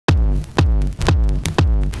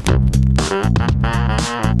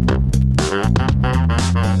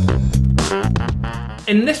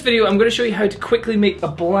In this video I'm going to show you how to quickly make a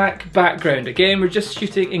black background. Again, we're just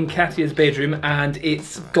shooting in Katya's bedroom and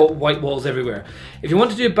it's got white walls everywhere. If you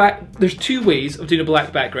want to do there's two ways of doing a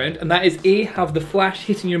black background, and that is A, have the flash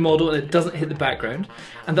hitting your model and it doesn't hit the background.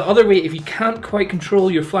 And the other way, if you can't quite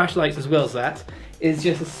control your flashlights as well as that, is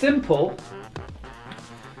just a simple,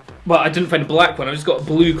 well, I didn't find a black one, I've just got a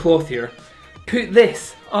blue cloth here. Put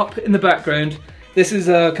this up in the background. This is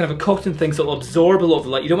a kind of a cotton thing, so it'll absorb a lot of the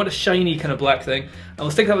light. You don't want a shiny kind of black thing. And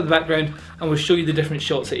we'll stick that with the background and we'll show you the different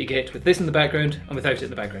shots that you get with this in the background and without it in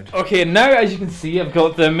the background. Okay, now as you can see, I've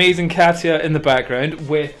got the amazing Katya in the background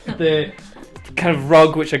with the kind of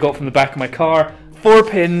rug which I got from the back of my car. 4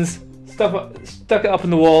 pins, stuck it up on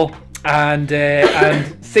the wall, and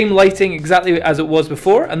same lighting exactly as it was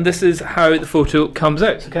before. And this is how the photo comes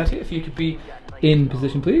out. So Katya, if you could be in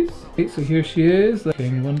position, please. Okay, so here she is,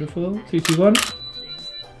 looking wonderful. 3, 2, 1.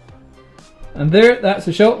 And there, that's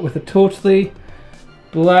a shot with a totally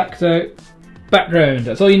blacked out background.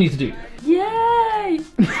 That's all you need to do. Yay!